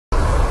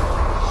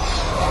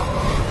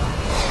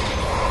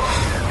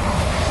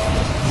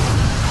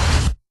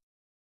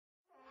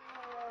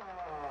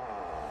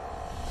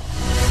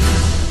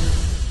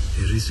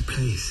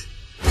place,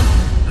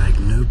 like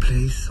no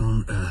place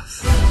on earth.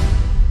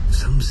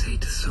 Some say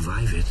to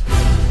survive it,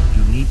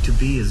 you need to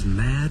be as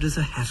mad as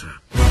a hatter,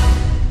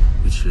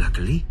 which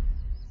luckily,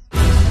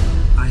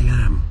 I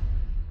am.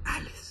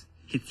 Alice,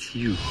 it's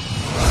you.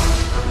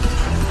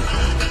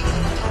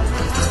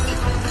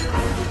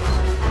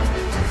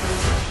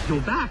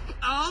 You're back.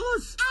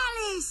 Alice!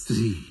 Alice!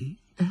 See?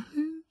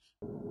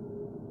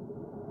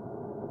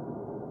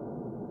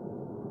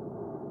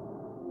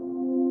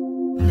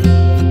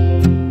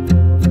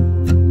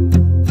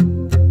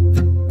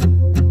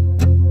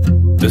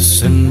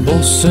 Tussen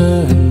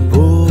bosse en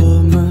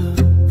bome,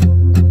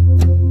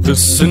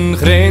 tussen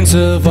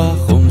grense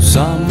wag ons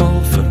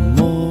almal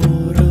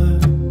vermore.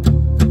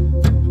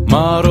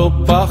 Maar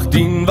op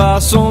 18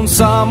 was ons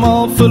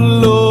almal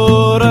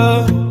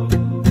verlore.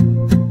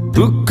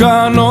 Hoe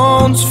kan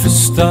ons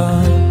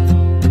verstaan?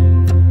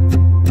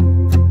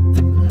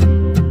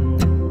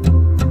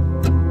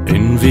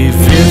 En wie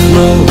weet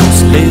nou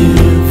ons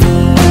lewe,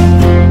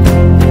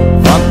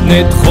 want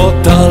net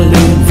God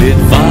alleen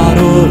weet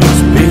waaroor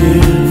ons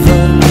bewe.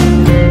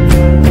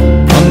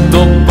 Want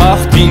op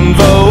 18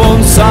 wou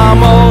ons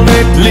almal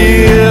net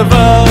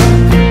lewe.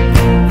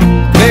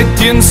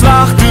 Net een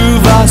slag toe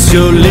was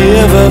jou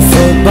lewe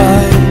verby.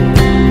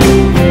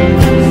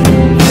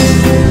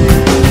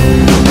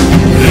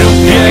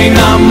 Roep jy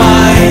na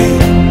my,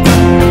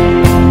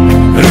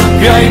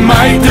 roep jy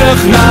my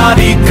terug na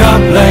die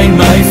kaplyn,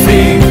 my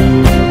vriend.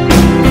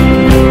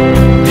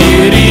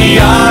 Deur die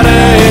jare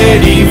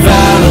het die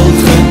wêreld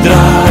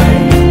gedraai.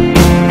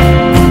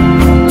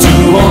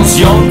 Toe ons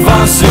jong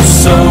was, so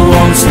sou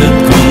ons dit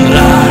kon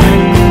raai.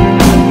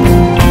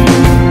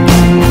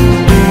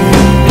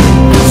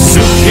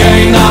 Soek jy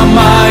na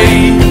my,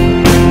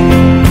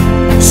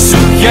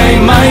 soek jy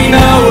my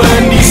nou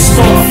in die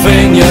stof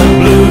en jou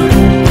bloed.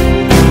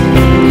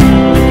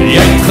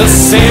 Jy het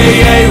gesê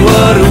jy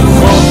hoor hoe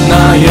God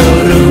na jou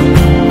roep.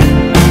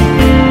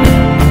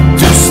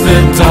 Toes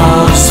dit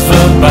alles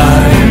verby.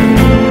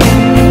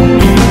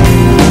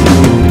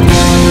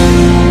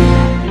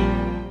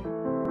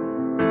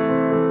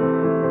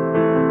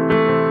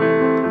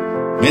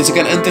 Mense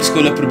kan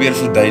interskole probeer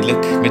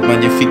verduidelik met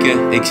magnifieke,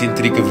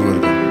 eksentrieke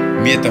woorde,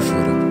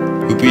 metafore.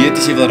 Hoe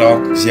poëties jy wil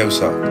raak, is jou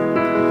saak.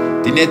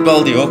 Die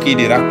netbal, die hockey,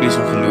 die rugby is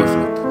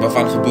ongelooflik, maar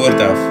van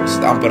geboorte af is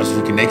het amper asof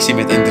die connectie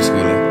met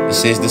interskole een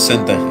 6de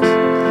sintuig is.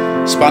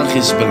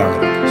 Spangees is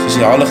belangrik,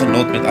 sosiale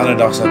genot met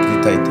alledaagse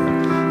aktiviteite,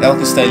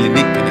 elke styl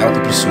uniek en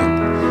elke persoon,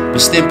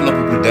 bestempel op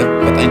 'n produk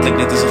wat eintlik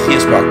net as 'n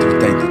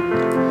geesbeaktiwiteit dien.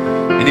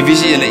 In die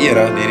visuele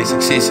era leer die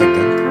sukses, ek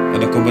dink,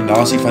 in 'n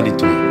kombinasie van die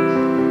twee.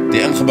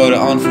 Die ingebouwde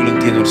aanvoeling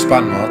teenoor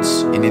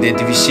spanmaats en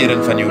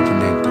identificering van jou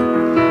opponente.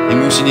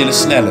 Emosionele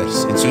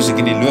snellers, en soos ek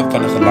in die loop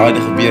van 'n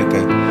gelaaide gebeur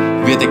kyk,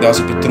 weet ek daar is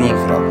 'n patroon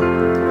vir almal.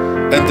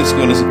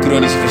 Interskool is 'n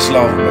kroniese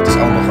verslawing wat ons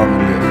almal gaan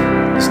beleef.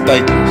 Dis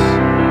tydloos,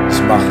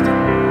 dis magtig.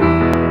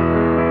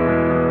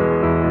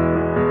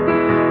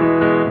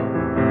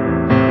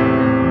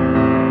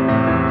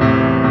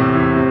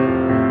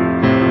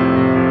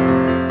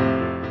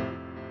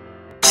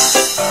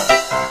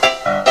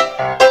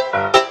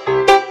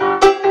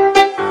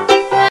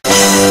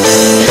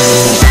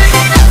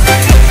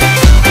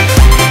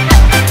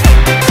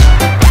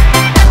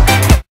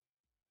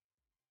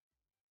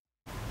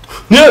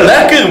 Ja,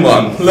 lekker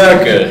man,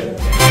 lekker.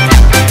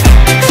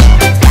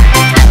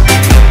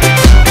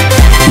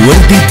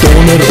 Hoor die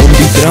donder om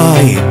die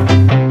draai,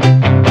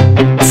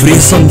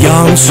 vrees aan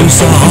jaan soos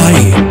 'n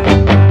haai.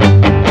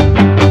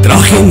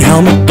 Draag geen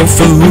helm of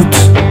 'n hoed,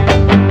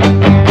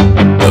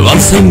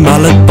 want sy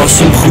mallet pas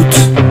hom goed.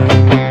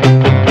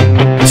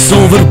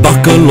 Silver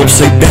bakkel op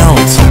sy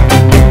belt,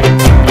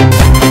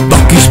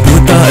 bakkies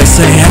bota is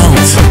sy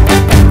held.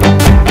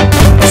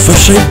 Vir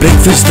sy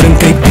breakfast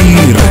drink hy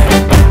bier,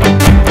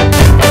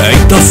 hy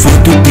het 'n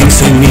foto teen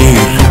sy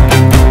muur.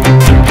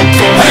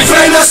 Hy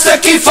vry na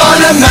stukkie van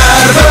 'n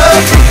merwe,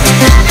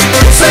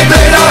 sy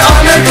bly daar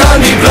aan die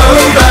kant die blou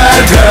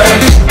berge.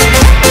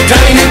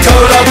 Kleine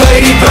cola by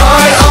die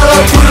braai, al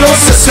haar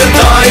poelos is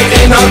gedaai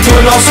en haar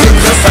toonels goed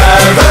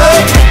geverwe.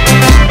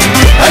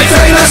 Hy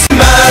vry na sy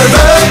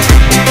merwe,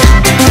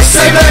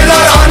 sy bly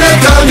daar aan die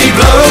kant die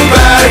blou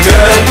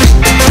berge.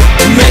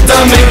 Met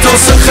haar menthol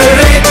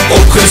sigaret,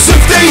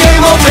 opgesoekte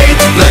hemelbed,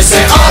 bly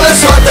sy alles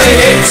wat hy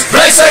het,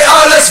 bly sy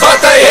alles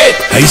wat hy het.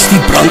 Hy is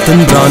die brand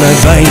en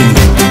brandewyn,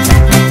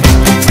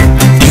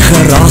 die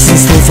geraas en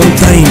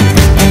stilfontein.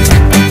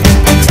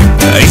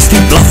 Hy is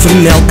die blaf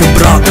in elke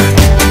brak,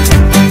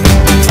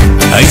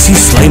 hy is die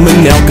slijm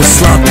in elke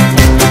slak.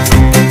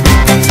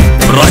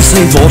 Braai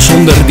sy wors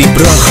onder die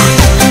brug,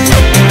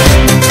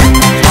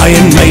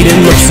 Iron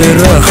Maiden op sy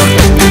rug.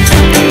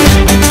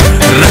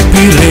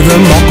 Rugby rewe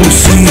maak hom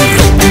suur,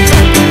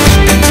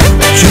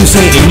 tune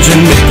sy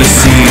engine met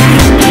plesier.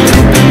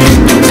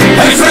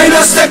 Hy vry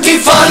na stukkie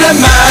van 'n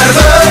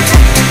merwe,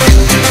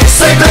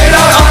 sy bly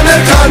daar aan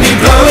die kant die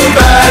blou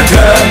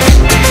berge.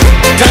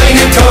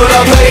 Kleine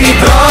cola by die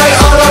braai,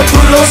 al haar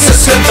poelos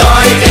is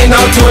gedaai en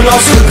haar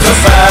toonels goed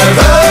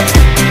geverwe.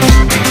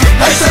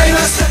 Hy vry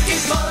na stukkie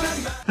van 'n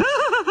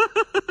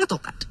merwe.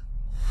 Stop het.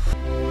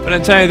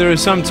 I tell you, there are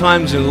some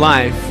times in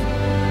life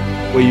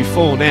where you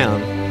fall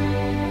down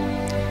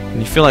and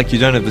you feel like you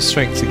don't have the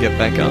strength to get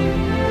back up.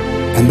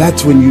 And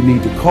that's when you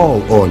need to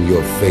call on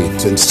your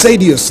faith and say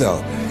to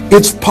yourself,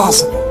 it's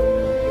possible.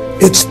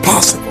 It's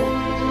possible.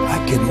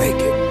 I can make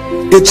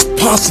it. It's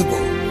possible.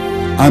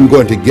 I'm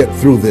going to get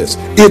through this.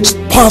 It's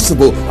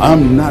possible.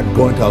 I'm not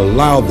going to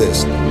allow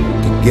this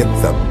to get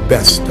the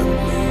best of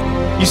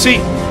me. You see,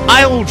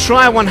 I will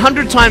try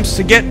 100 times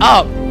to get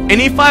up,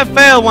 and if I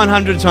fail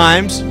 100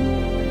 times,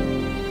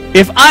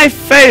 if I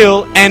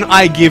fail and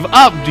I give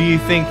up, do you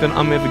think that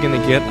I'm ever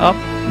going to get up?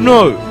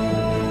 No.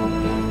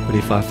 But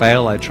if I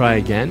fail, I try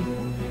again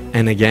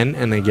and again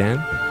and again.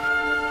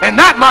 And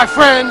that, my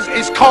friends,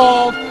 is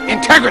called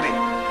integrity.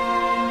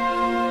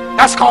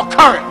 That's called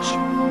courage.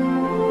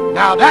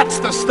 Now that's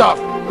the stuff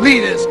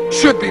leaders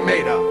should be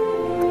made of.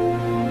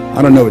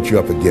 I don't know what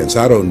you're up against.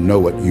 I don't know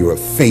what you're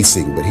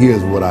facing, but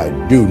here's what I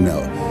do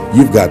know.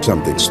 You've got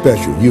something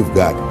special. You've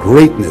got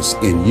greatness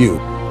in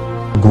you.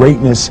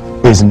 Greatness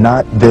is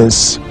not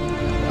this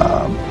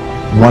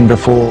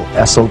wonderful,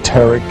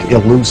 esoteric,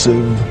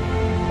 elusive,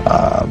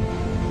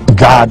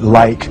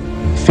 God-like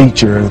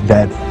feature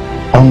that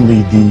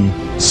only the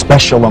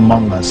special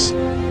among us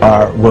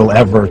will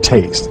ever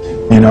taste.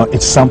 You know,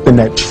 it's something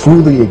that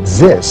truly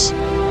exists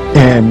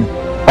in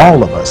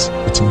all of us.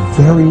 It's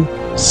very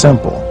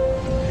simple.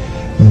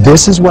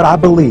 This is what I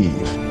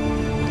believe,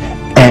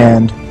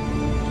 and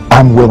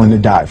I'm willing to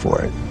die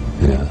for it.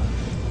 Yeah.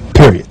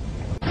 Period.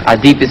 Our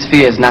deepest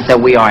fear is not that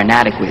we are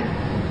inadequate.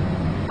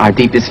 Our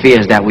deepest fear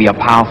is that we are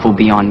powerful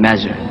beyond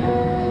measure.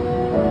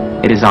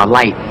 It is our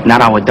light,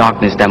 not our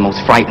darkness, that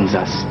most frightens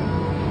us.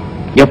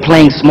 Your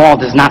playing small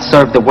does not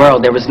serve the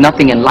world. There is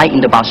nothing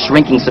enlightened about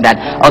shrinking so that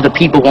other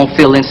people won't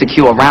feel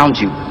insecure around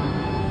you.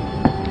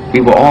 We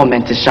were all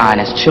meant to shine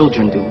as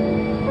children do.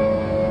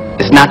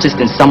 It's not just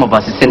in some of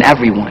us, it's in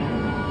everyone.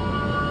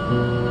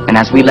 And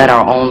as we let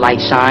our own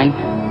light shine,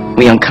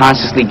 we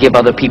unconsciously give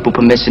other people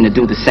permission to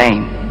do the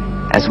same.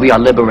 As we are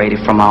liberated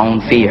from our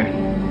own fear,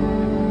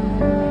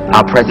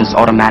 our presence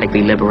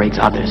automatically liberates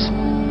others.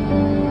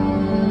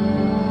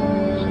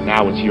 So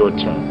now it's your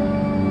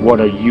turn. What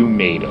are you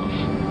made of?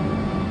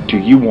 Do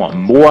you want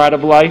more out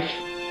of life?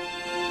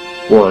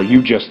 Or are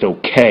you just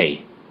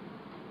okay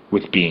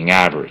with being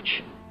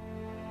average?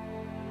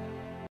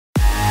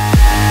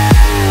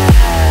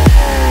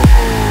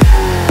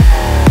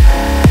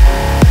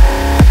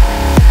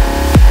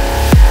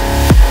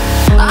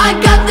 I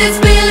got this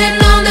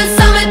feeling on the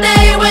summer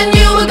day when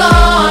you were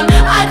gone.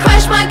 I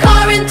crashed my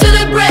car into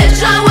the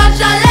bridge. I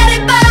watched, I let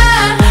it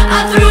burn.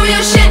 I threw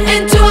your shit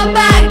into a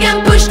bag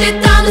and pushed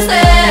it down the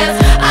stairs.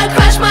 I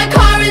crashed my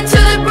car into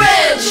the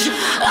bridge.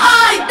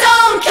 I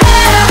don't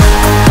care.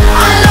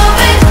 I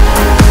love it.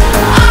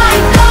 I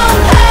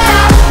don't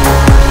care.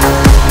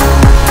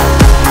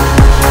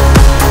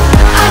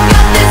 I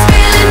got this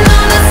feeling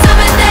on the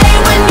summer day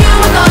when you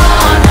were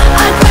gone.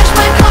 I crashed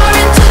my car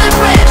into the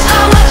bridge.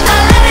 I watched, I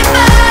let it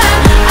burn.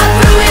 I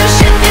threw your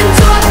shit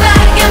into a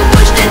bag and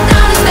pushed it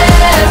down the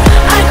stairs.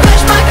 I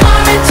crashed my car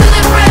into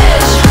the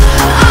bridge.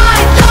 I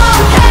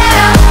don't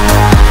care.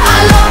 I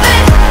love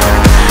it.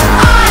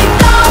 I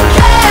don't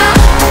care.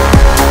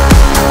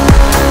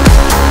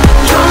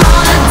 You're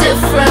on a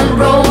different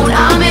road.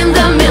 I'm in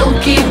the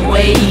Milky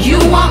Way. You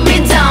want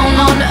me down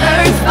on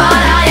Earth,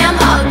 but I am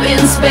up in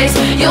space.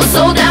 You're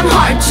so damn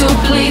hard to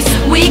please.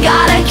 We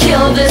gotta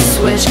kill this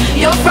switch.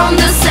 You're from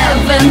the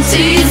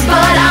 70s,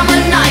 but I'm